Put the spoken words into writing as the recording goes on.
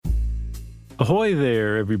Ahoy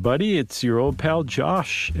there, everybody. It's your old pal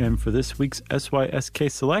Josh, and for this week's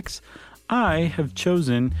SYSK Selects, I have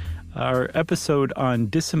chosen our episode on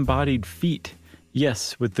disembodied feet.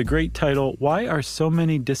 Yes, with the great title, Why Are So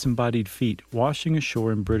Many Disembodied Feet Washing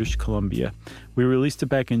Ashore in British Columbia? We released it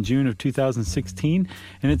back in June of 2016,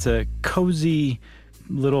 and it's a cozy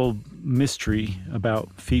little mystery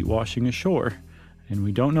about feet washing ashore, and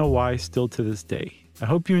we don't know why still to this day. I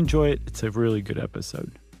hope you enjoy it. It's a really good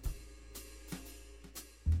episode.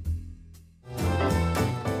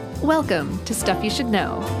 Welcome to Stuff You Should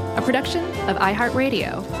Know, a production of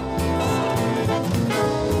iHeartRadio.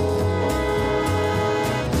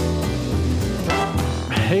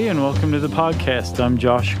 Hey, and welcome to the podcast. I'm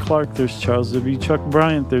Josh Clark. There's Charles W. Chuck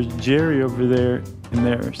Bryant. There's Jerry over there. And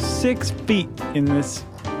there are 6 feet in this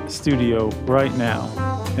studio right now.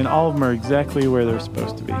 And all of them are exactly where they're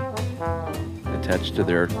supposed to be. Attached to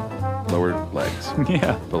their lower legs.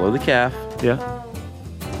 Yeah. Below the calf. Yeah.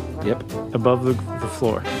 Yep. Above the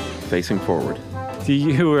floor. Facing forward.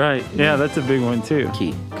 Right. Yeah, that's a big one, too.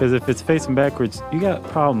 Key. Because if it's facing backwards, you got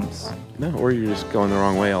problems. No, or you're just going the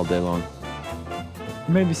wrong way all day long.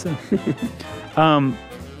 Maybe so.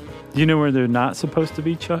 You know where they're not supposed to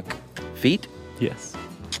be, Chuck? Feet? Yes.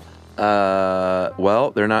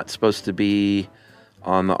 Well, they're not supposed to be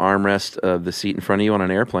on the armrest of the seat in front of you on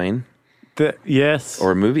an airplane. Yes.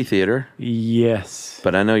 Or a movie theater. Yes.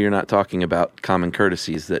 But I know you're not talking about common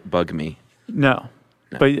courtesies that bug me. No.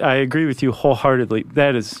 But I agree with you wholeheartedly.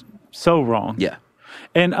 That is so wrong. Yeah.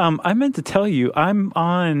 And I meant to tell you,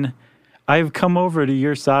 I've come over to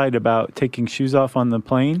your side about taking shoes off on the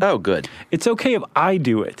plane. Oh, good. It's okay if I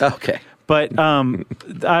do it. Okay. But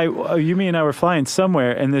you, me, and I were flying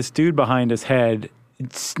somewhere, and this dude behind us had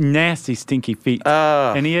nasty, stinky feet,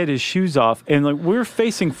 and he had his shoes off, and like we're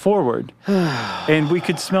facing forward, and we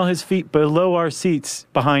could smell his feet below our seats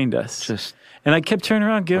behind us. And I kept turning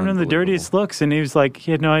around, giving him the dirtiest looks, and he was like,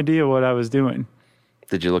 he had no idea what I was doing.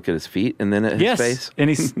 Did you look at his feet and then at his face? Yes,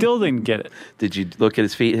 and he still didn't get it. Did you look at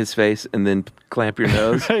his feet, his face, and then clamp your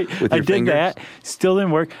nose right. with your fingers? I did that. Still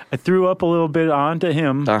didn't work. I threw up a little bit onto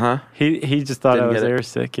him. Uh-huh. He just thought Didn't I was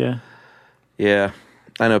airsick, yeah. Yeah.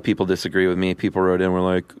 I know people disagree with me. People wrote in and were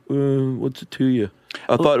like, what's it to you?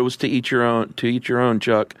 I thought it was to eat your own,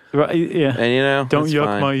 Chuck. Right, yeah. And you know, don't yuck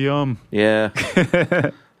fine. my yum. Yeah.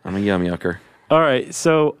 I'm a yum yucker. All right,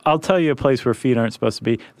 so I'll tell you a place where feet aren't supposed to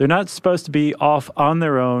be. They're not supposed to be off on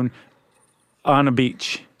their own on a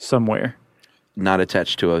beach somewhere. Not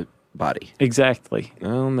attached to a body. Exactly.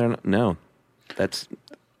 Well, they're not, no. That's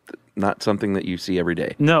not something that you see every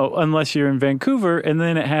day. No, unless you're in Vancouver, and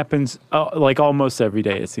then it happens like almost every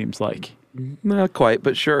day, it seems like. Not quite,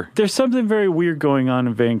 but sure. There's something very weird going on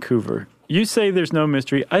in Vancouver. You say there's no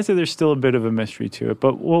mystery. I say there's still a bit of a mystery to it,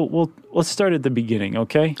 but let's start at the beginning,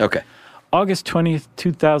 okay? Okay. August 20th,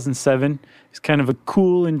 2007. It's kind of a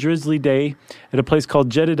cool and drizzly day at a place called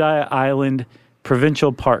Jedediah Island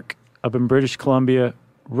Provincial Park up in British Columbia,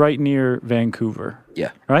 right near Vancouver.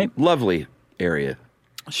 Yeah. Right? Lovely area.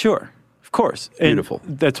 Sure. Of course. Beautiful.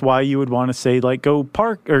 And that's why you would want to say, like, go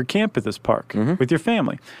park or camp at this park with your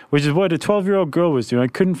family, which is what a 12-year-old girl was doing. I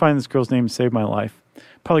couldn't find this girl's name to save my life,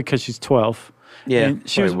 probably because she's 12. Yeah,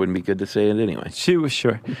 it wouldn't be good to say it anyway. She was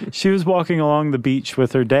sure. She was walking along the beach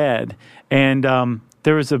with her dad, and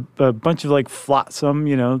there was a bunch of like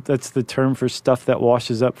flotsam, that's the term for stuff that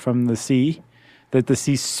washes up from the sea, that the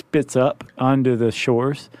sea spits up onto the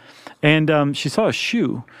shores. And she saw a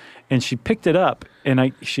shoe, and she picked it up,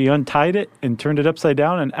 and she untied it and turned it upside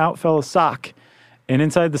down, and out fell a sock. And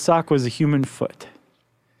inside the sock was a human foot.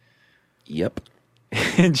 Yep.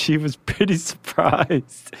 And she was pretty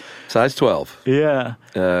surprised. Size 12. Yeah.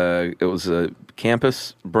 It was a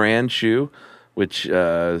campus brand shoe, which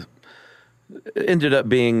ended up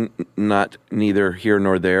being neither here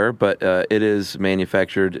nor there, but it is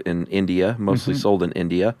manufactured in India, mostly sold in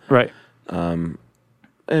India. Right. And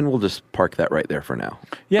we'll just park that right there for now.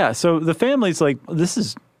 Yeah, so the family's like, this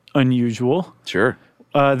is unusual. Sure.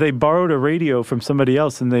 They borrowed a radio from somebody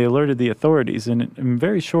else, and they alerted the authorities. And in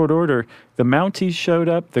very short order, the Mounties showed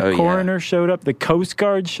up, the coroner showed up, the Coast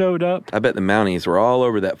Guard showed up. I bet the Mounties were all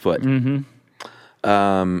over that foot.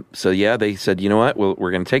 So, yeah, they said, you know what,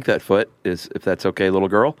 we're going to take that foot, if that's okay, little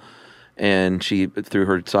girl. And she, through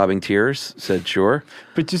her sobbing tears, said, sure.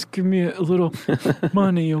 But just give me a little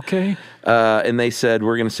money, okay? And they said,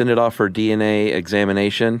 we're going to send it off for DNA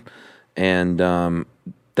examination. And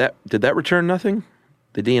did that return nothing?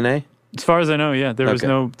 The DNA? As far as I know, yeah. There was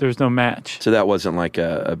no match. So that wasn't like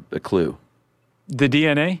a clue? The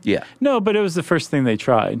DNA? Yeah. No, but it was the first thing they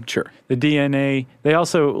tried. Sure. The DNA. They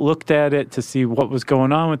also looked at it to see what was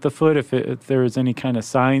going on with the foot, if there was any kind of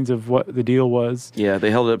signs of what the deal was. Yeah,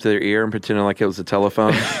 they held it up to their ear and pretended like it was a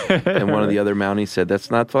telephone. And one of the other Mounties said,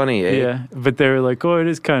 "That's not funny, eh?" Yeah, but they were like, "Oh, it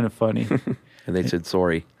is kind of funny." And they said,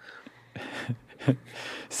 "Sorry."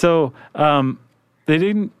 So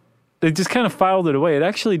they just kind of filed it away. It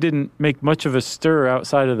actually didn't make much of a stir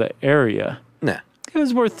outside of the area. Nah. It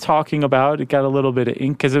was worth talking about. It got a little bit of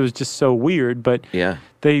ink because it was just so weird. But Yeah.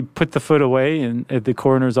 they put the foot away at the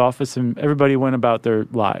coroner's office, and everybody went about their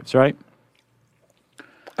lives, right?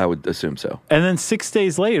 I would assume so. And then 6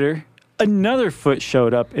 days later, another foot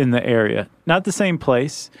showed up in the area. Not the same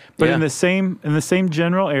place, but Yeah. in the same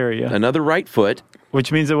general area, Another right foot. which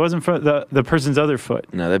means it wasn't from the person's other foot.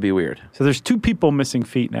 No, that'd be weird. So there's 2 people missing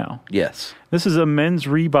feet now. Yes. This is a men's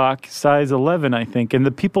Reebok size 11, I think. And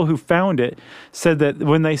the people who found it said that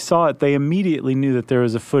when they saw it, they immediately knew that there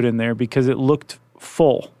was a foot in there because it looked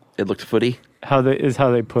full. It looked footy. How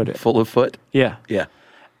they put it. Full of foot. Yeah. Yeah.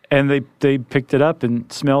 And they picked it up and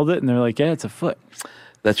smelled it, and they're like, yeah, it's a foot.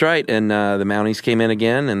 That's right. And the Mounties came in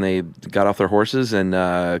again, and they got off their horses, and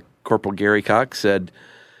Corporal Gary Cox said,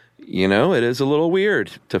 it is a little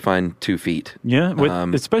weird to find 2 feet. Yeah,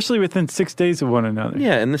 especially within 6 days of one another.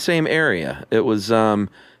 Yeah, in the same area. It was,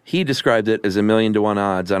 he described it as 1,000,000 to 1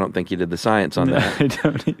 odds. I don't think he did the science on that. I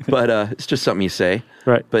don't either. But it's just something you say.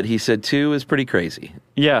 Right. But he said 2 is pretty crazy.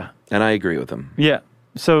 Yeah. And I agree with him. Yeah.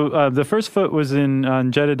 So the first foot was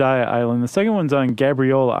on Jedediah Island. The second one's on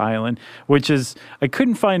Gabriola Island, which is, I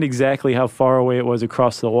couldn't find exactly how far away it was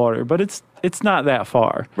across the water, but it's not that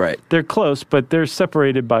far. Right. They're close, but they're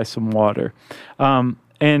separated by some water.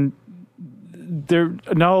 And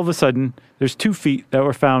now all of a sudden, there's 2 feet that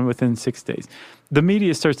were found within 6 days. The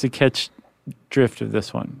media starts to catch drift of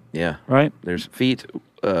this one. Yeah. Right? There's feet,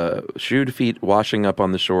 shoed feet washing up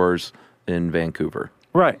on the shores in Vancouver.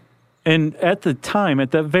 Right. And at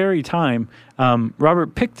that very time,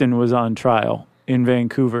 Robert Pickton was on trial in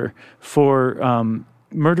Vancouver for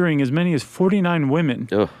murdering as many as 49 women.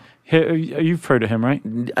 Ugh. You've heard of him, right?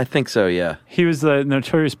 I think so, yeah. He was the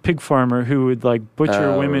notorious pig farmer who would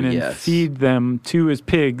butcher women and yes. feed them to his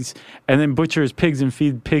pigs, and then butcher his pigs and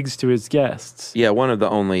feed pigs to his guests. Yeah, one of the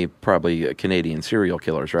only probably Canadian serial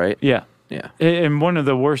killers, right? Yeah. Yeah. And one of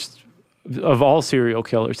the worst of all serial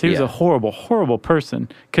killers. He was a horrible, horrible person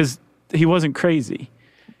because he wasn't crazy.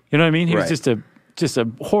 You know what I mean? He was just a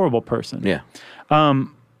horrible person. Yeah.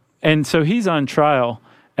 And so he's on trial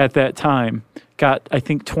at that time. Got, I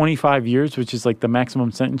think, 25 years, which is the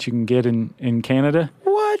maximum sentence you can get in Canada.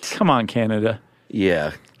 What? Come on, Canada.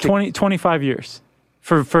 Yeah. 25 years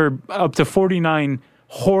for up to 49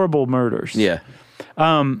 horrible murders. Yeah.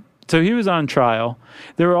 So he was on trial.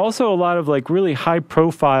 There were also a lot of really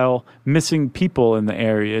high-profile missing people in the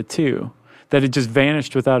area too, that had just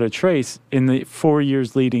vanished without a trace in the 4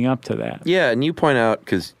 years leading up to that. Yeah, and you point out,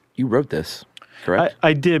 because you wrote this, correct?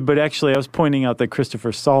 I did, but actually I was pointing out that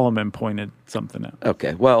Christopher Solomon pointed something out.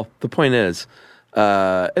 Okay, well, the point is,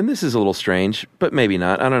 and this is a little strange, but maybe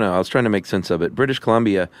not. I don't know. I was trying to make sense of it. British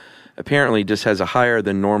Columbia apparently just has a higher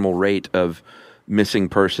than normal rate of missing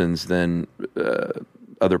persons than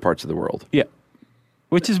other parts of the world. Yeah,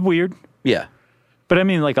 which is weird. Yeah. But I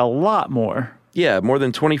mean, a lot more. Yeah, more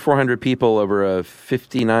than 2,400 people over a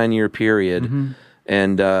 59-year period. Mm-hmm.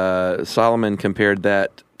 And Solomon compared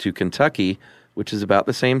that to Kentucky, which is about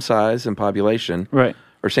the same size in population. Right.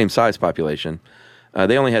 Or same size population.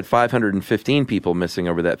 They only had 515 people missing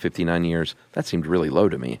over that 59 years. That seemed really low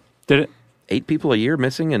to me. Did it? 8 people a year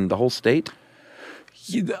missing in the whole state?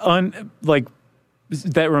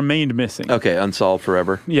 That remained missing. Okay, unsolved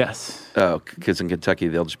forever? Yes. Oh, because in Kentucky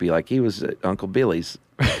they'll just be like, he was at Uncle Billy's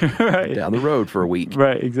Right. down the road for a week.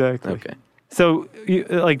 Right, exactly. Okay. So,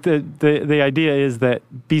 the idea is that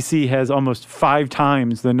BC has almost 5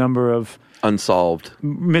 times the number of Unsolved.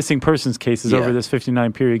 missing persons cases over this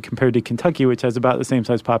 59 period compared to Kentucky, which has about the same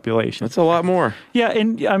size population. That's a lot more. Yeah,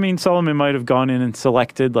 and I mean, Solomon might have gone in and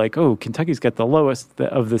selected Kentucky's got the lowest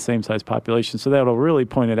of the same size population, so that'll really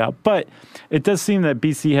point it out. But it does seem that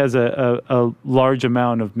BC has a large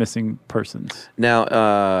amount of missing persons.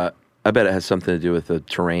 Now, I bet it has something to do with the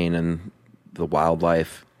terrain and the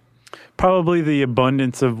wildlife. Probably the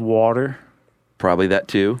abundance of water. Probably that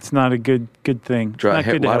too. It's not a good thing. It's not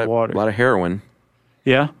good to have water. A lot of heroin.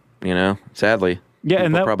 Yeah. Sadly. Yeah, People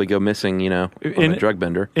and that probably go missing, on a drug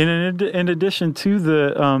bender. In addition to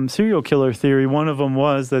the serial killer theory, one of them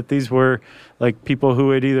was that these were people who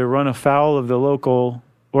had either run afoul of the local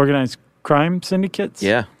organized crime syndicates.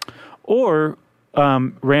 Yeah. Or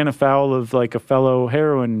ran afoul of like a fellow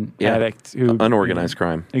heroin addict who unorganized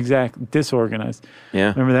crime. Exactly, disorganized. Yeah.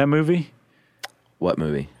 Remember that movie? What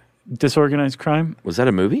movie? Disorganized Crime. Was that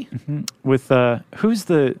a movie? Mm-hmm. With who's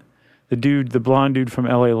the dude, the blonde dude from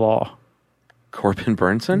L.A. Law? Corbin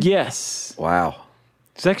Burnson? Yes. Wow.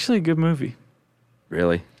 It's actually a good movie.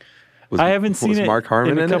 Really? I haven't seen it Mark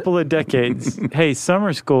Harmon in a couple of decades. Hey,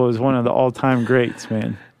 Summer School is one of the all-time greats,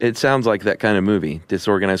 man. It sounds like that kind of movie.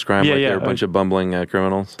 Disorganized crime, they're a bunch of bumbling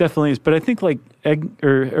criminals. Definitely is. But I think like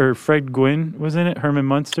Fred Gwynn was in it, Herman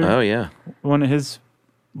Munster. Oh, yeah. One of his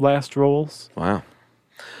last roles. Wow.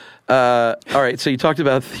 All right, so you talked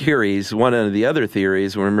about theories. One of the other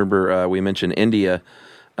theories, remember we mentioned India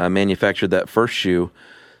manufactured that first shoe.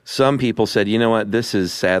 Some people said, you know what, this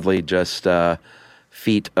is sadly just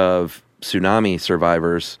feet of tsunami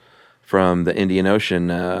survivors from the Indian Ocean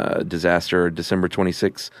disaster, December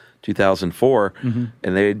 26, 2004. Mm-hmm.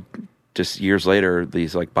 And they just years later,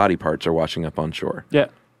 these like body parts are washing up on shore. Yeah.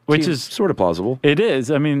 Which is sort of plausible. It is.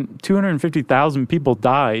 I mean, 250,000 people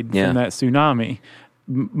died from that tsunami.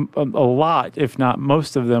 A lot, if not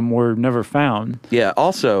most of them, were never found. Yeah.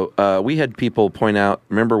 Also, we had people point out,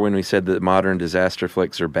 remember when we said that modern disaster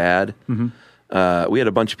flicks are bad? Mm-hmm. We had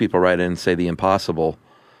a bunch of people write in and say The Impossible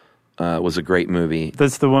was a great movie.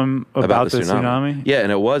 That's the one about the tsunami? Yeah,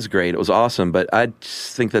 and it was great. It was awesome, but I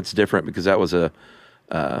just think that's different because that was a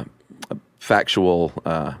factual...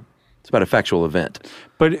 it's about a factual event.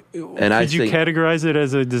 But could you categorize it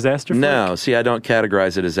as a disaster flick? No, see, I don't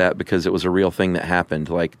categorize it as that because it was a real thing that happened.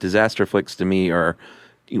 Like, disaster flicks to me are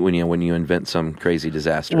when you invent some crazy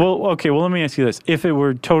disaster. Well, okay, let me ask you this. If it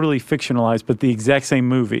were totally fictionalized but the exact same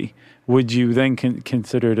movie, would you then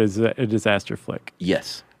consider it as a disaster flick?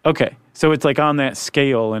 Yes. Okay, so it's like on that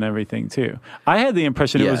scale and everything, too. I had the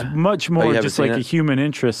impression it was much more just like a human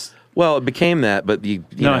interest. Well, it became that, but they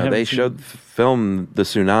filmed the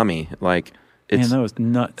tsunami. Like, it's that was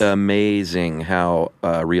nuts. Amazing how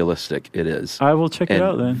realistic it is. I will check it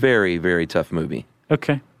out then. Very, very tough movie.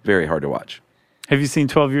 Okay. Very hard to watch. Have you seen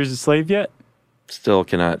 12 Years a Slave yet? Still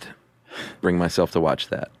cannot bring myself to watch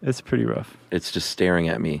that. It's pretty rough. It's just staring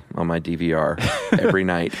at me on my DVR every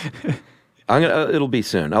night. It'll be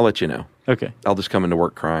soon. I'll let you know. Okay. I'll just come into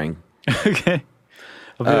work crying. Okay.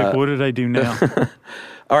 I'll be like, what did I do now?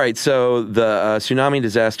 All right, so the tsunami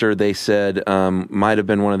disaster, they said, might have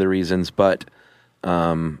been one of the reasons, but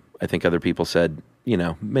I think other people said,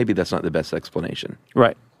 maybe that's not the best explanation.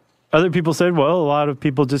 Right. Other people said, well, a lot of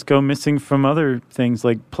people just go missing from other things,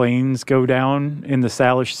 like planes go down in the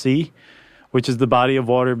Salish Sea, which is the body of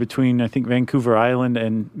water between, I think, Vancouver Island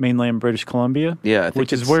and mainland British Columbia. Yeah, I think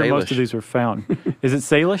which is where most of these were found. Is it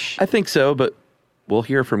Salish? I think so, but we'll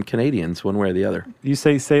hear from Canadians one way or the other. You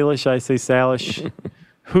say Salish, I say Salish.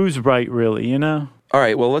 Who's right, really, All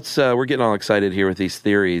right, well, we're getting all excited here with these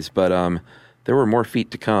theories, but there were more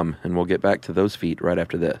feet to come, and we'll get back to those feet right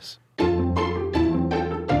after this.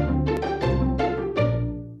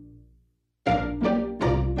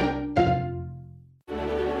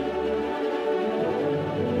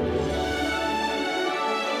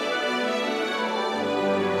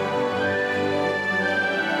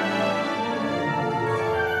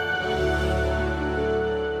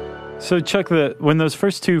 So, Chuck, when those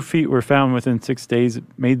first 2 feet were found within 6 days, it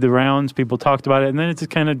made the rounds, people talked about it, and then it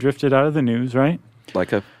just kind of drifted out of the news, right?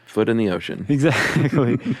 Like a foot in the ocean.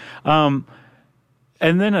 Exactly. And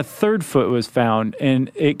then a 3rd foot was found,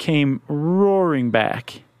 and it came roaring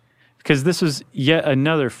back because this was yet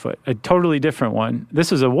another foot, a totally different one.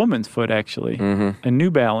 This was a woman's foot, actually, a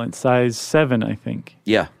New Balance, size 7, I think.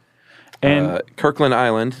 Yeah. And Kirkland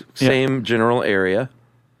Island, same general area,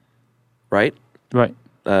 right? Right.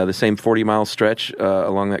 The same 40-mile stretch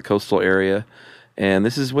along that coastal area. And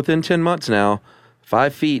this is within 10 months now.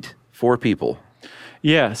 5 feet, 4 people.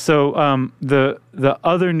 Yeah, so the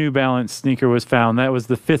other New Balance sneaker was found. That was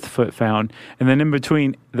the 5th foot found. And then in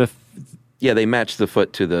between Yeah, they matched the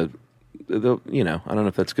foot to the I don't know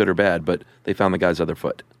if that's good or bad, but they found the guy's other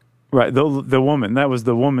foot. Right, the woman. That was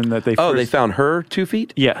the woman that they they found her 2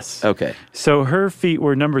 feet? Yes. Okay. So her feet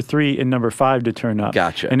were number 3 and number 5 to turn up.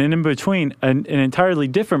 Gotcha. And then in between, an entirely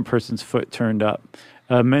different person's foot turned up.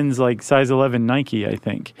 Men's like size 11 Nike, I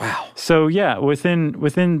think. Wow. So yeah, within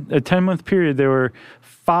a 10-month period, there were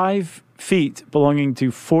 5 feet belonging to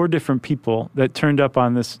 4 different people that turned up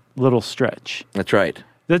on this little stretch. That's right.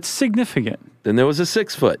 That's significant. Then there was a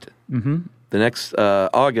 6 foot. Mm-hmm. The next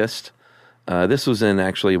August... this was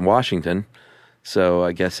actually in Washington, so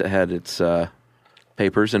I guess it had its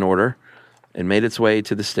papers in order and made its way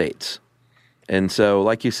to the States. And so,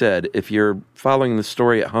 like you said, if you're following the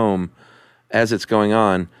story at home as it's going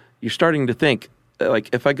on, you're starting to think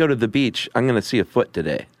like, if I go to the beach, I'm going to see a foot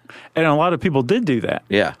today. And a lot of people did do that.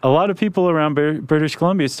 Yeah. A lot of people around British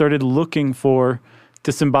Columbia started looking for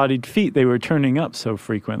disembodied feet. They were turning up so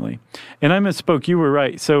frequently. And I misspoke. You were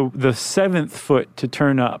right. So the 7th foot to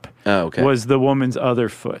turn up was the woman's other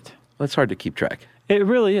foot. That's hard to keep track. It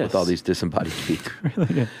really is. With all these disembodied feet. It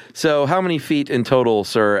really is. So how many feet in total,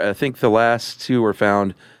 sir? I think the last 2 were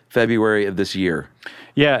found February of this year.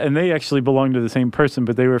 Yeah, and they actually belong to the same person,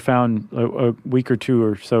 but they were found a week or 2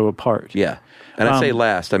 or so apart. Yeah. And I say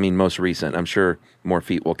last, I mean most recent. I'm sure more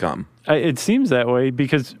feet will come. It seems that way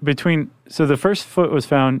because so the first foot was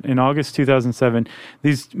found in August 2007.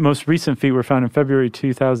 These most recent feet were found in February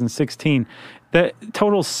 2016. That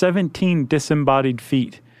totals 17 disembodied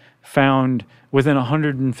feet found within a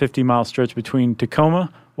 150-mile stretch between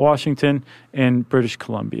Tacoma, Washington, and British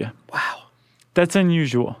Columbia. Wow. That's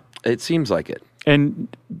unusual. It seems like it. And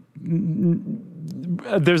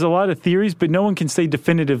there's a lot of theories, but no one can say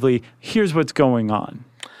definitively, here's what's going on.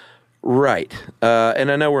 Right. And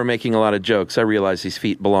I know we're making a lot of jokes. I realize these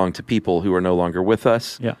feet belong to people who are no longer with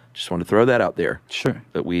us. Yeah. Just want to throw that out there. Sure.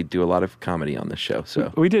 But we do a lot of comedy on this show.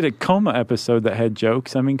 So we did a coma episode that had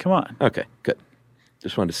jokes. I mean, come on. Okay, good.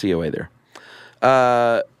 Just wanted to COA there.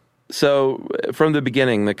 So from the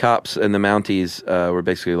beginning, the cops and the Mounties were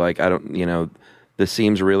basically like, this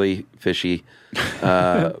seems really fishy,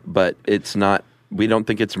 but it's not. We don't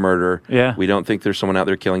think it's murder. Yeah. We don't think there's someone out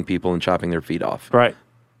there killing people and chopping their feet off. Right.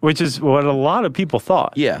 Which is what a lot of people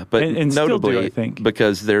thought. Yeah, but and notably, still do, I think.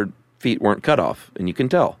 Because their feet weren't cut off, and you can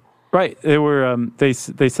tell. Right. They were. They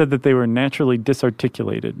said that they were naturally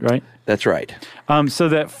disarticulated. Right. That's right. So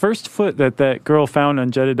that first foot that girl found on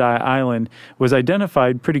Jedediah Island was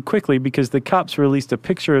identified pretty quickly because the cops released a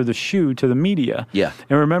picture of the shoe to the media. Yeah.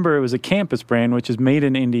 And remember, it was a campus brand, which is made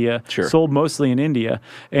in India, sold mostly in India.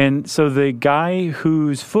 And so the guy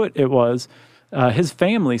whose foot it was, his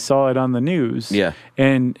family saw it on the news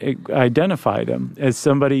and identified him as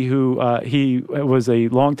somebody who he was a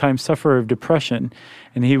longtime sufferer of depression,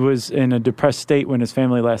 and he was in a depressed state when his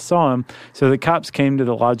family last saw him. So the cops came to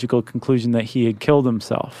the logical conclusion that he had killed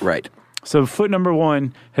himself. Right. So foot number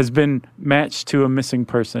 1 has been matched to a missing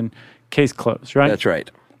person. Case closed, right? That's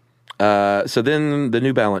right. So then the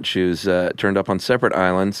New Balance shoes turned up on separate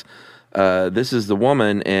islands. This is the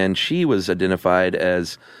woman, and she was identified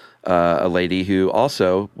as a lady who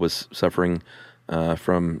also was suffering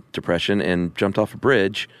from depression and jumped off a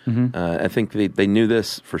bridge. Mm-hmm. I think they knew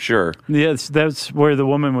this for sure. Yes, that's where the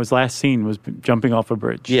woman was last seen, was jumping off a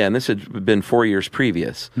bridge. Yeah, and this had been 4 years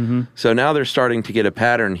previous. Mm-hmm. So now they're starting to get a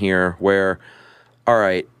pattern here where, all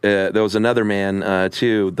right, there was another man,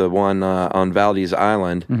 too, the one on Valdez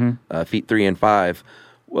Island, feet 3 and 5.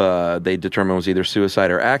 They determined was either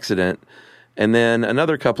suicide or accident. And then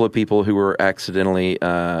another couple of people who were accidentally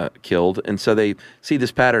killed. And so they see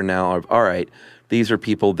this pattern now of, all right, these are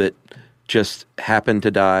people that just happened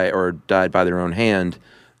to die or died by their own hand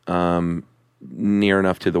near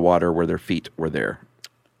enough to the water where their feet were there.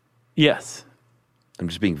 Yes. I'm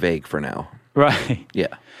just being vague for now. Right.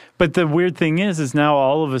 Yeah. But the weird thing is now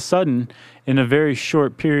all of a sudden, in a very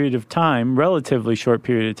short period of time, relatively short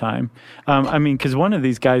period of time, because one of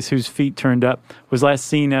these guys whose feet turned up was last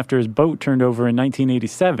seen after his boat turned over in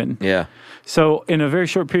 1987. Yeah. So in a very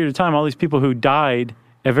short period of time, all these people who died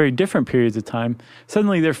at very different periods of time,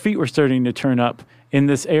 suddenly their feet were starting to turn up in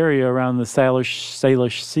this area around the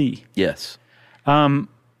Salish Sea. Yes. And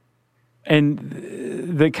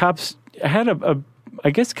the cops had I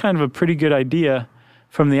guess kind of a pretty good idea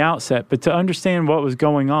from the outset, but to understand what was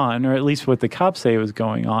going on, or at least what the cops say was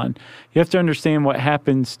going on, you have to understand what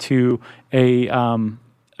happens to a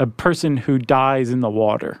person who dies in the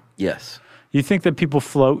water. Yes. You think that people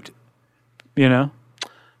float, Yeah,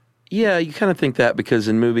 you kind of think that because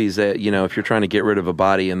in movies that, if you're trying to get rid of a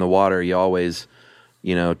body in the water, you always,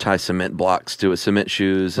 tie cement blocks to it. Cement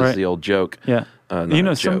shoes is the old joke. Yeah.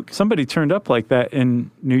 Somebody turned up like that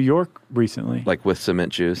in New York recently. Like with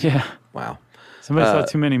cement shoes? Yeah. Wow. Somebody saw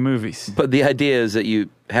too many movies. But the idea is that you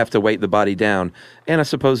have to weight the body down. And I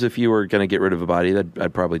suppose if you were going to get rid of a body,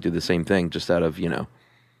 I'd probably do the same thing just out of,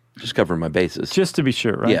 just covering my bases. Just to be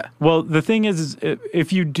sure, right? Yeah. Well, the thing is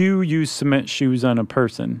if you do use cement shoes on a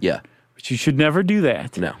person, which you should never do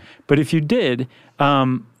that. No. But if you did,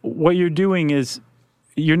 what you're doing is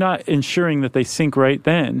you're not ensuring that they sink right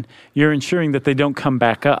then. You're ensuring that they don't come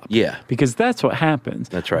back up. Yeah. Because that's what happens.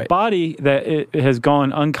 That's right. Body that it has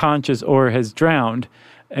gone unconscious or has drowned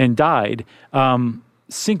and died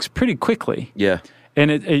sinks pretty quickly. Yeah.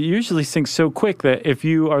 And it usually sinks so quick that if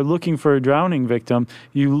you are looking for a drowning victim,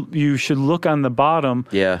 you should look on the bottom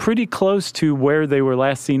pretty close to where they were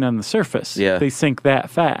last seen on the surface. Yeah. They sink that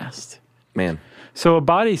fast. Man. So a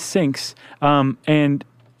body sinks, and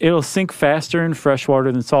it'll sink faster in fresh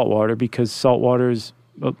water than salt water because salt water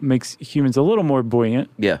makes humans a little more buoyant.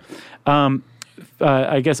 Yeah.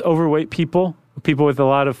 I guess overweight people with a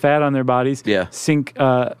lot of fat on their bodies, sink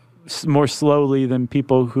more slowly than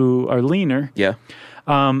people who are leaner. Yeah.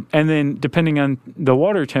 And then depending on the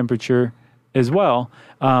water temperature as well,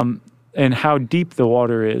 and how deep the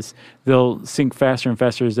water is, they'll sink faster and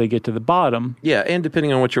faster as they get to the bottom. Yeah, and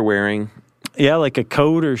depending on what you're wearing. Yeah, like a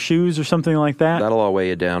coat or shoes or something like that. That'll all weigh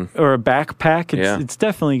you down. Or a backpack. It's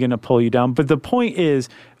definitely going to pull you down. But the point is,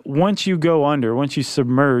 once you go under, once you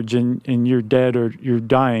submerge and you're dead or you're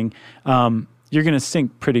dying, you're going to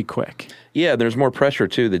sink pretty quick. Yeah, there's more pressure,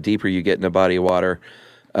 too, the deeper you get in a body of water.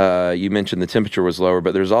 You mentioned the temperature was lower,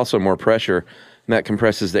 but there's also more pressure, and that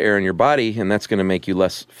compresses the air in your body, and that's going to make you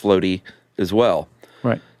less floaty as well.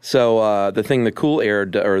 Right. So the thing the cool air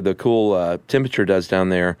or the cool temperature does down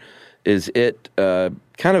there is it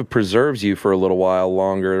kind of preserves you for a little while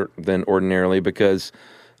longer than ordinarily because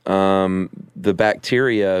the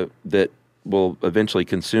bacteria that will eventually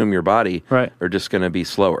consume your body are just going to be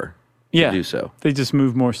slower to do so. They just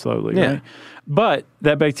move more slowly, right? But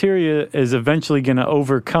that bacteria is eventually going to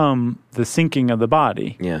overcome the sinking of the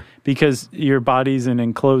body. Yeah. Because your body's an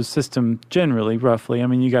enclosed system generally, roughly. I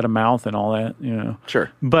mean, you got a mouth and all that,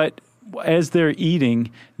 Sure. But as they're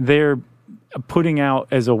eating, they're putting out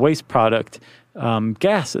as a waste product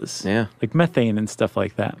gases, like methane and stuff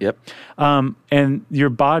like that. Yep. And your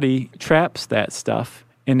body traps that stuff,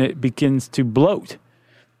 and it begins to bloat.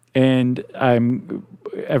 And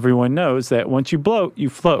everyone knows that once you bloat, you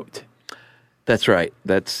float. That's right.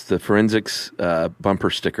 That's the forensics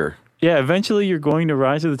bumper sticker. Yeah, eventually you're going to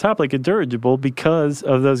rise to the top like a dirigible because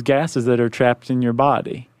of those gases that are trapped in your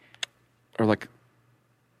body. Or like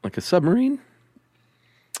a submarine?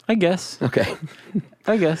 I guess. Okay.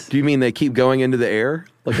 I guess. Do you mean they keep going into the air?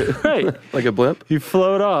 Right. Like a blimp? You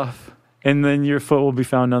float off, and then your foot will be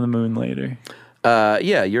found on the moon later.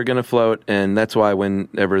 Yeah, you're going to float, and that's why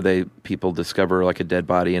whenever people discover like a dead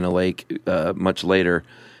body in a lake much later,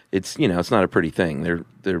 it's it's not a pretty thing.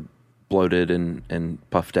 They're bloated and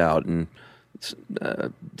puffed out and it's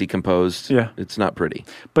decomposed. Yeah, it's not pretty.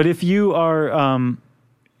 But if you are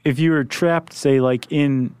trapped, say like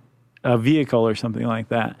in a vehicle or something like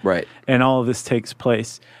that, right, and all of this takes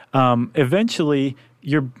place, eventually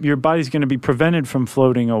your body's going to be prevented from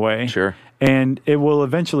floating away. Sure. And it will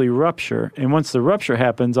eventually rupture. And once the rupture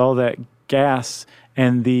happens, all that gas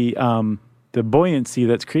and the buoyancy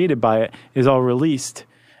that's created by it is all released.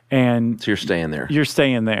 And so you're staying there. You're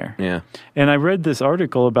staying there. Yeah. And I read this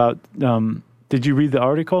article about, did you read the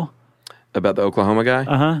article? About the Oklahoma guy?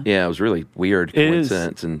 Uh-huh. Yeah, it was really weird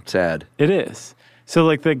coincidence and sad. It is. So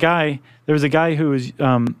like there was a guy who was,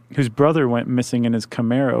 whose brother went missing in his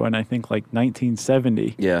Camaro in I think like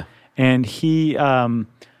 1970. Yeah. And he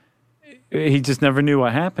just never knew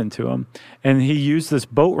what happened to him. And he used this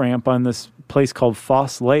boat ramp on this place called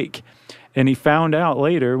Foss Lake. And he found out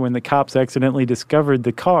later when the cops accidentally discovered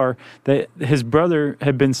the car that his brother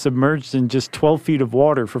had been submerged in just 12 feet of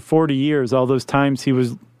water for 40 years. All those times he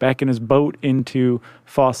was back in his boat into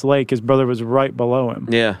Foss Lake, his brother was right below him.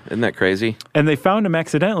 Yeah, isn't that crazy? And they found him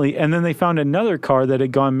accidentally, and then they found another car that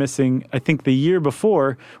had gone missing, I think the year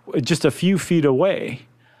before, just a few feet away.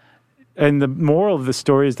 And the moral of the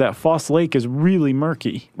story is that Foss Lake is really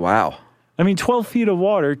murky. Wow. I mean, 12 feet of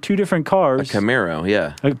water, two different cars. A Camaro,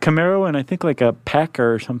 yeah. A Camaro and I think like a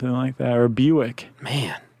Packer or something like that, or a Buick.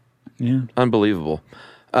 Man. Yeah. Unbelievable.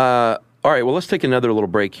 All right, well, let's take another little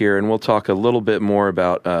break here, and we'll talk a little bit more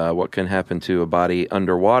about what can happen to a body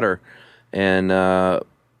underwater and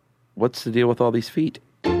what's the deal with all these feet.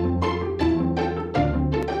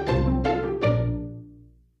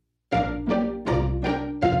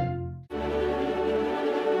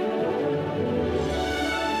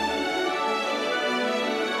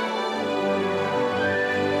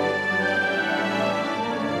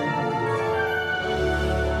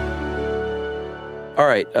 All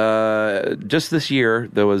right. Just this year,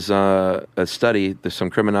 there was a study. There's some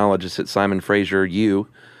criminologists at Simon Fraser U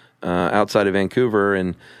outside of Vancouver,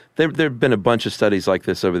 and there've been a bunch of studies like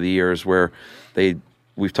this over the years where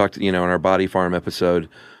we've talked, in our Body Farm episode,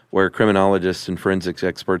 where criminologists and forensics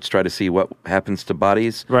experts try to see what happens to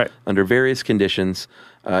bodies under various conditions,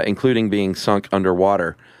 including being sunk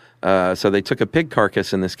underwater. So they took a pig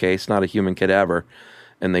carcass in this case, not a human cadaver,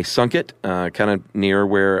 and they sunk it kind of near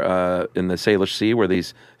where in the Salish Sea where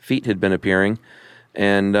these feet had been appearing.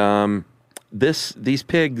 And these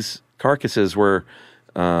pigs' carcasses were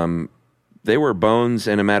they were bones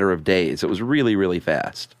in a matter of days. It was really, really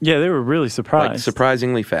fast. Yeah, they were really surprised. Like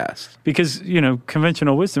surprisingly fast. Because,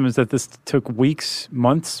 conventional wisdom is that this took weeks,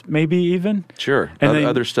 months, maybe even. Sure. And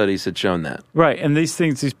other studies had shown that. Right. And these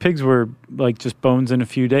pigs were like just bones in a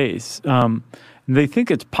few days. They think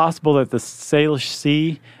it's possible that the Salish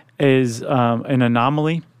Sea is an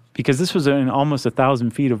anomaly because this was in almost 1,000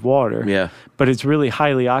 feet of water. Yeah. But it's really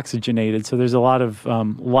highly oxygenated, so there's a lot of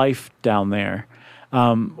life down there.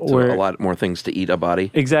 So a lot more things to eat a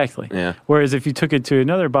body. Exactly. Yeah. Whereas if you took it to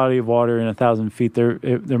another body of water in 1,000 feet,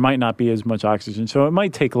 there might not be as much oxygen, so it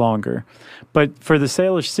might take longer. But for the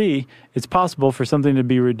Salish Sea, it's possible for something to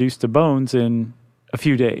be reduced to bones in a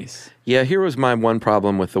few days. Yeah, here was my one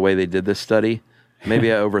problem with the way they did this study.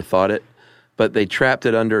 Maybe I overthought it, but they trapped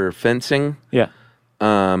it under fencing. Yeah.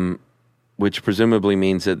 Which presumably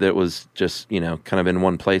means that it was just, kind of in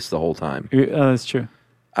one place the whole time. That's true.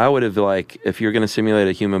 I would have, if you're going to simulate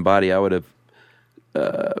a human body, I would have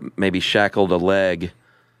maybe shackled a leg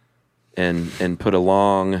and put a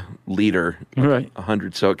long leader, right,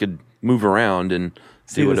 100, so it could move around and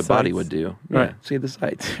see what a body would do. Right. Yeah, see the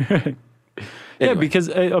sights. Anyway. Yeah, because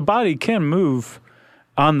a body can move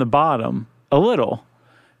on the bottom a little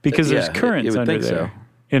because there's currents under there.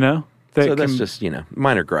 So. That's just,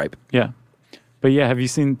 minor gripe. Yeah. But yeah, did you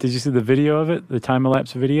see the video of it? The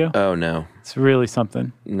time-elapse video? Oh, no. It's really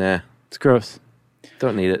something. Nah. It's gross.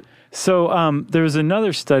 Don't need it. So there was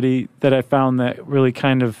another study that I found that really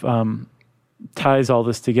kind of ties all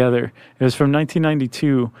this together. It was from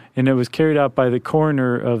 1992, and it was carried out by the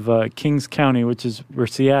coroner of Kings County, which is where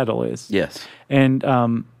Seattle is. Yes.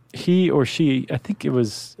 And he or she, I think it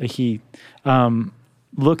was a he,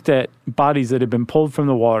 looked at bodies that had been pulled from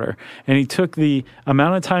the water, and he took the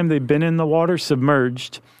amount of time they'd been in the water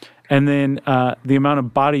submerged, and then the amount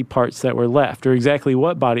of body parts that were left, or exactly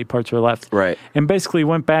what body parts were left. Right. And basically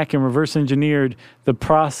went back and reverse engineered the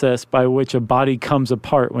process by which a body comes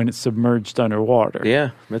apart when it's submerged underwater. Yeah,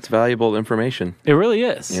 that's valuable information. It really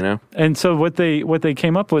is. And so what they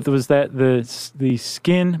came up with was that the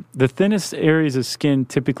skin, the thinnest areas of skin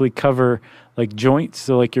typically cover like joints,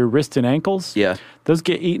 so like your wrist and ankles. Yeah. Those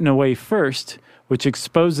get eaten away first, which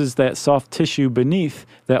exposes that soft tissue beneath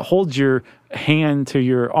that holds your hand to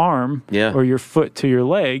your arm or your foot to your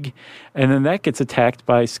leg, and then that gets attacked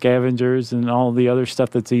by scavengers and all the other stuff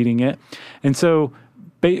that's eating it. And so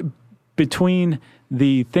between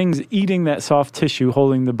the things eating that soft tissue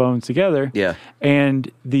holding the bones together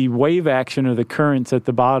and the wave action or the currents at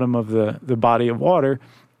the bottom of the body of water,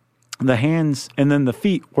 the hands and then the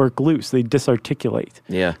feet work loose. They disarticulate.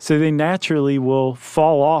 Yeah. So they naturally will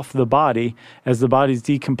fall off the body as the body's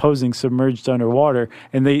decomposing submerged underwater,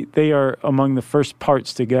 and they are among the first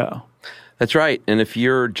parts to go. That's right. And if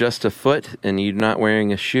you're just a foot and you're not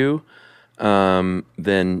wearing a shoe,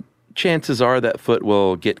 then chances are that foot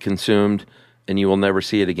will get consumed and you will never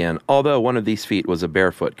see it again. Although one of these feet was a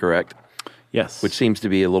barefoot, correct? Yes. Which seems to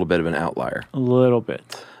be a little bit of an outlier. A little bit.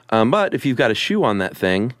 But if you've got a shoe on that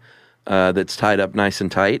thing, that's tied up nice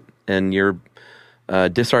and tight, and you're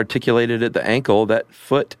disarticulated at the ankle, that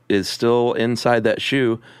foot is still inside that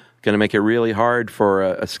shoe, going to make it really hard for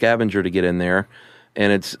a scavenger to get in there,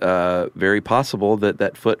 and it's very possible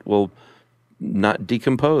that foot will not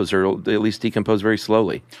decompose, or at least decompose very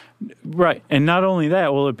slowly. Right, and not only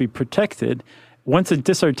that, will it be protected. Once it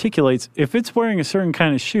disarticulates, if it's wearing a certain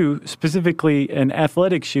kind of shoe, specifically an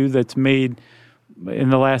athletic shoe that's made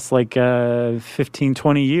in the last 15,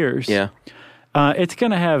 20 years, it's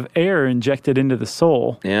going to have air injected into the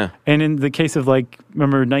sole. Yeah. And in the case of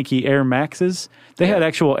remember Nike Air Maxes, they had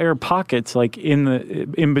actual air pockets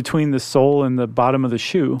in between the sole and the bottom of the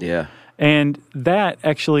shoe. Yeah. And that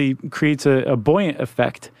actually creates a buoyant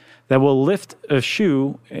effect that will lift a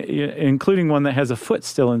shoe, including one that has a foot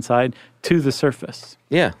still inside, to the surface.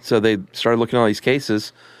 Yeah. So they started looking at all these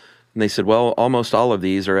cases. And they said, well, almost all of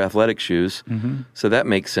these are athletic shoes, so that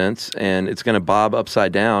makes sense. And it's going to bob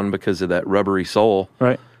upside down because of that rubbery sole.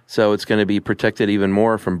 Right. So it's going to be protected even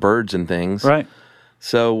more from birds and things. Right.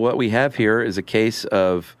 So what we have here is a case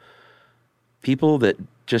of people that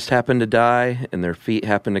just happen to die and their feet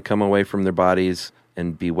happen to come away from their bodies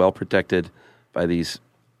and be well protected by these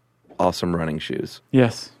awesome running shoes.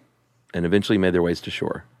 Yes. And eventually made their ways to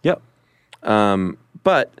shore. Yep.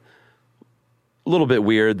 But a little bit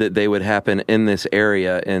weird that they would happen in this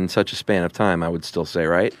area in such a span of time, I would still say,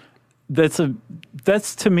 right? That's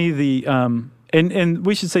to me the and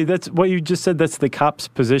we should say that's what you just said, that's the cop's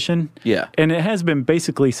position. Yeah. And it has been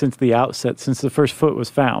basically since the outset, since the first foot was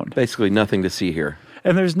found. Basically nothing to see here.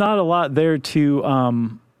 And there's not a lot there to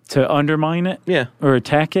undermine it or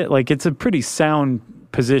attack it. It's a pretty sound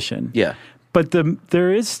position. Yeah. But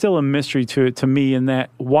there is still a mystery to it, to me, in that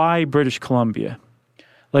why British Columbia?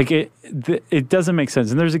 Like, it doesn't make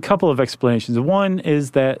sense. And there's a couple of explanations. One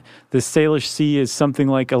is that the Salish Sea is something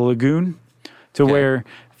like a lagoon to where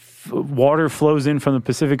water flows in from the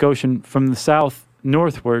Pacific Ocean from the south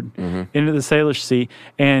northward into the Salish Sea.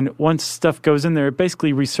 And once stuff goes in there, it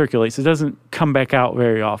basically recirculates. It doesn't come back out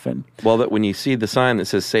very often. Well, that when you see the sign that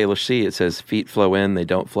says Salish Sea, it says feet flow in, they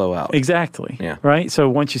don't flow out. Exactly. Yeah. Right? So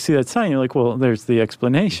once you see that sign, you're like, well, there's the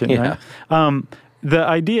explanation, right? The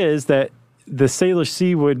idea is that the Salish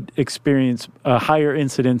Sea would experience a higher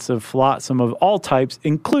incidence of flotsam of all types,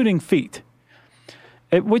 including feet,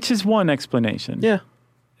 which is one explanation. Yeah.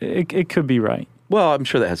 It could be right. Well, I'm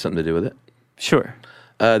sure that has something to do with it. Sure.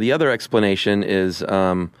 The other explanation is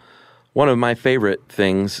one of my favorite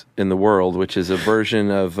things in the world, which is a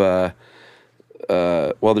version of, well,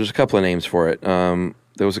 there's a couple of names for it.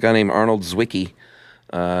 There was a guy named Arnold Zwicky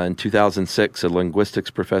in 2006, a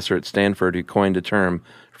linguistics professor at Stanford, who coined a term,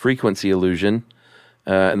 frequency illusion.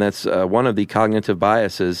 And that's one of the cognitive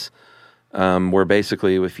biases where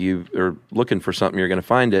basically if you are looking for something, you're going to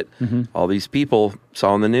find it. All these people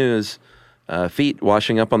saw in the news feet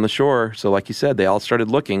washing up on the shore. So like you said, they all started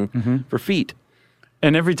looking for feet.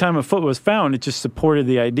 And every time a foot was found, it just supported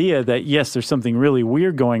the idea that, yes, there's something really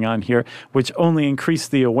weird going on here, which only increased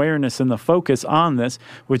the awareness and the focus on this,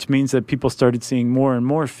 which means that people started seeing more and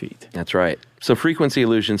more feet. That's right. So frequency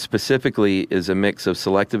illusion specifically is a mix of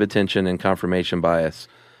selective attention and confirmation bias.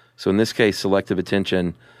 So in this case, selective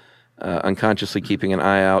attention, unconsciously keeping an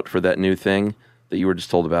eye out for that new thing that you were just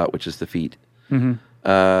told about, which is the feet.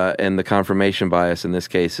 And the confirmation bias in this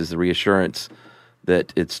case is the reassurance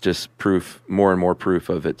that it's just proof, more and more proof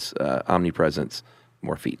of its omnipresence,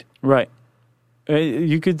 more feet. Right.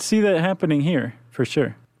 You could see that happening here, for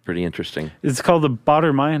sure. Pretty interesting. It's called the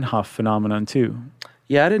Baader-Meinhof phenomenon, too.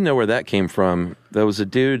 Yeah, I didn't know where that came from. There was a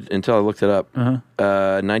dude, until I looked it up,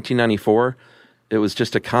 1994, it was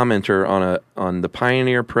just a commenter on the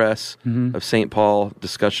Pioneer Press of St. Paul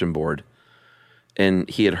discussion board. And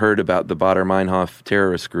he had heard about the Baader-Meinhof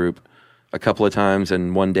terrorist group a couple of times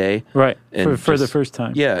in one day. Right, and for the first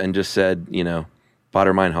time. Yeah, and just said,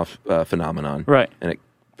 Baader-Meinhof phenomenon. Right. And it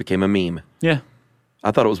became a meme. Yeah.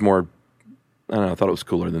 I thought it was more, I don't know, I thought it was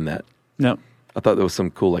cooler than that. No. I thought there was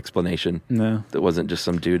some cool explanation. No. That wasn't just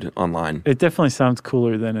some dude online. It definitely sounds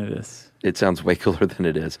cooler than it is. It sounds way cooler than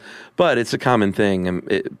it is. But it's a common thing.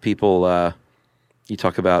 And people, you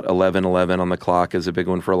talk about 11:11 on the clock is a big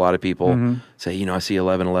one for a lot of people. Say, I see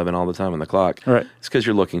 11:11 all the time on the clock. Right. It's because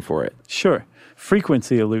you're looking for it. Sure.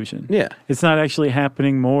 Frequency illusion. Yeah. It's not actually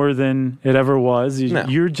happening more than it ever was. No.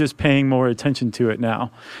 You're just paying more attention to it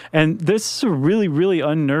now. And this is a really, really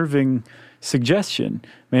unnerving suggestion,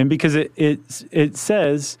 man, because it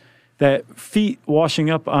says that feet washing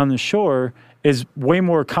up on the shore is way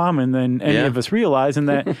more common than any of us realize, and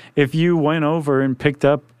that if you went over and picked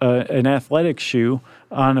up an athletic shoe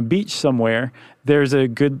on a beach somewhere, there's a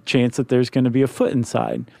good chance that there's going to be a foot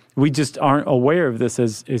inside. We just aren't aware of this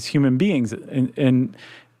as human beings and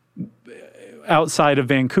outside of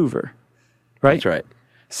Vancouver, right? That's right.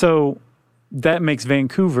 So that makes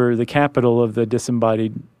Vancouver the capital of the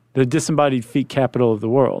disembodied feet capital of the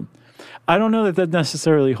world. I don't know that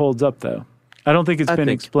necessarily holds up, though. I don't think it's been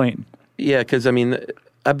explained. Yeah, because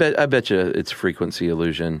I bet you it's frequency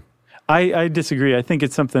illusion. I disagree. I think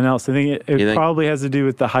it's something else. I think it probably has to do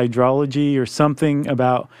with the hydrology or something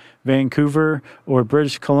about Vancouver or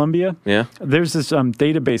British Columbia. Yeah. There's this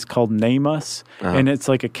database called Name Us, and it's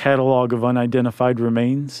like a catalog of unidentified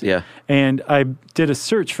remains. Yeah. And I did a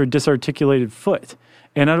search for disarticulated foot.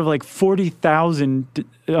 And out of like 40,000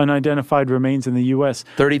 unidentified remains in the U.S.,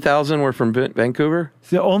 30,000 were from Vancouver?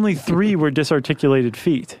 Only 3 were disarticulated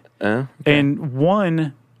feet. Okay. And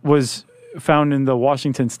 1 was found in the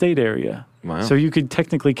Washington State area. Wow. So you could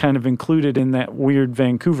technically kind of include it in that weird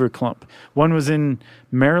Vancouver clump. 1 was in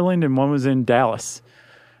Maryland and 1 was in Dallas.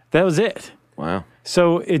 That was it. Wow.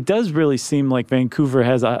 So it does really seem like Vancouver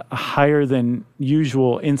has a higher than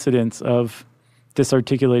usual incidence of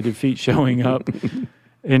disarticulated feet showing up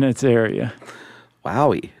in its area.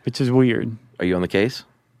 Wowie. Which is weird. Are you on the case?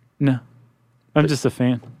 No. I'm just a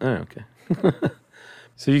fan. Oh, okay.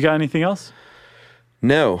 So you got anything else?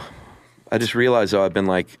 No. I just realized, I've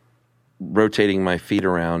been rotating my feet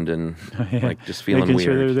around and just feeling Making weird.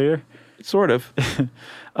 sure they're there? Sort of.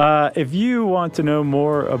 If you want to know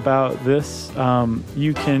more about this,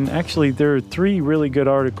 you can actually, there are 3 really good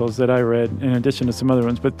articles that I read in addition to some other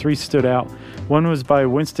ones, but 3 stood out. One was by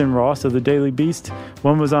Winston Ross of the Daily Beast.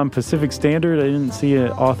 One was on Pacific Standard. I didn't see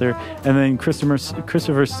an author. And then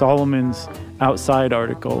Christopher Solomon's Outside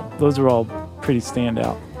article. Those are all pretty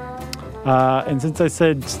standout. And since I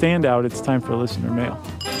said standout, it's time for listener mail.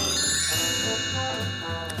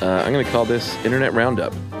 I'm going to call this Internet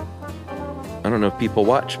Roundup. I don't know if people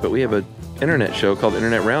watch, but we have an internet show called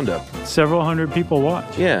Internet Roundup. Several hundred people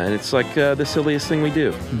watch. Yeah, and it's like the silliest thing we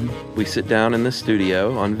do. Mm-hmm. We sit down in the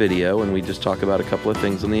studio on video, and we just talk about a couple of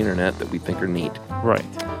things on the internet that we think are neat. Right.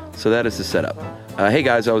 So that is the setup. Hey,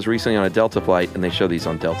 guys, I was recently on a Delta flight, and they show these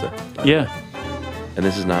on Delta. Yeah. And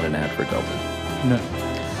this is not an ad for Delta. No.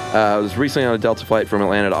 I was recently on a Delta flight from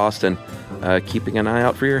Atlanta to Austin, keeping an eye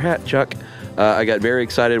out for your hat, Chuck. I got very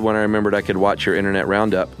excited when I remembered I could watch your Internet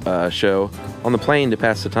Roundup show on the plane to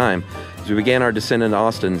pass the time. As we began our descent into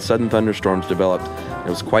Austin, sudden thunderstorms developed. It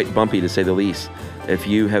was quite bumpy, to say the least. If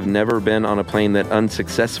you have never been on a plane that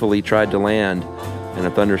unsuccessfully tried to land in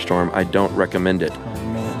a thunderstorm, I don't recommend it. Oh,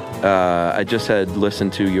 man. I just had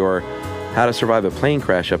listened to your How to Survive a Plane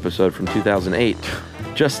Crash episode from 2008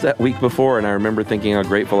 just that week before, and I remember thinking how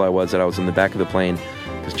grateful I was that I was in the back of the plane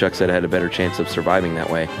because Chuck said I had a better chance of surviving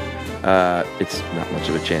that way. It's not much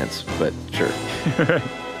of a chance, but sure.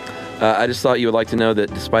 I just thought you would like to know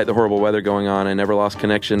that despite the horrible weather going on, I never lost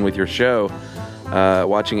connection with your show.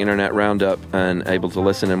 Watching Internet Roundup and able to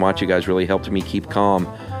listen and watch you guys really helped me keep calm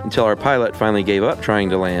until our pilot finally gave up trying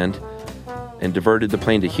to land and diverted the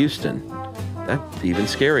plane to Houston. That's even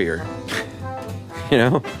scarier. You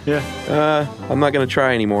know? Yeah. I'm not going to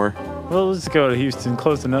try anymore. Well, let's go to Houston.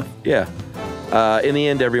 Close enough. Yeah. In the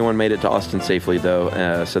end, everyone made it to Austin safely,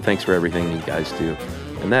 though, so thanks for everything you guys do.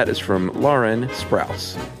 And that is from Lauren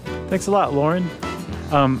Sprouse. Thanks a lot, Lauren.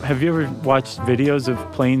 Have you ever watched videos of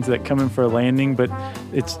planes that come in for a landing, but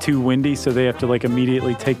it's too windy, so they have to like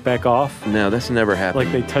immediately take back off? No, that's never happened.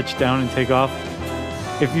 Like they touch down and take off?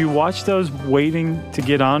 If you watch those waiting to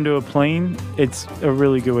get onto a plane, it's a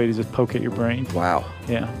really good way to just poke at your brain. Wow.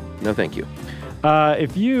 Yeah. No, thank you.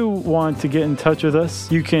 If you want to get in touch with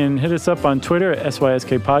us, you can hit us up on Twitter at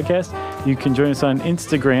SYSK Podcast. You can join us on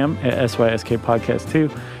Instagram at SYSK Podcast too.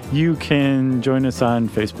 You can join us on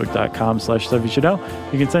Facebook.com/Stuff You Should Know.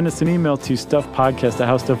 You can send us an email to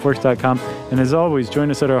stuffpodcast@howstuffworks.com. And as always,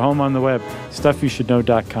 join us at our home on the web,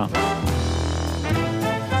 stuffyoushouldknow.com.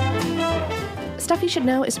 Stuff You Should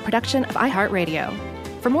Know is a production of iHeartRadio.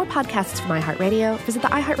 For more podcasts from iHeartRadio, visit the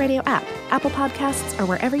iHeartRadio app, Apple Podcasts, or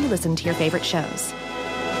wherever you listen to your favorite shows.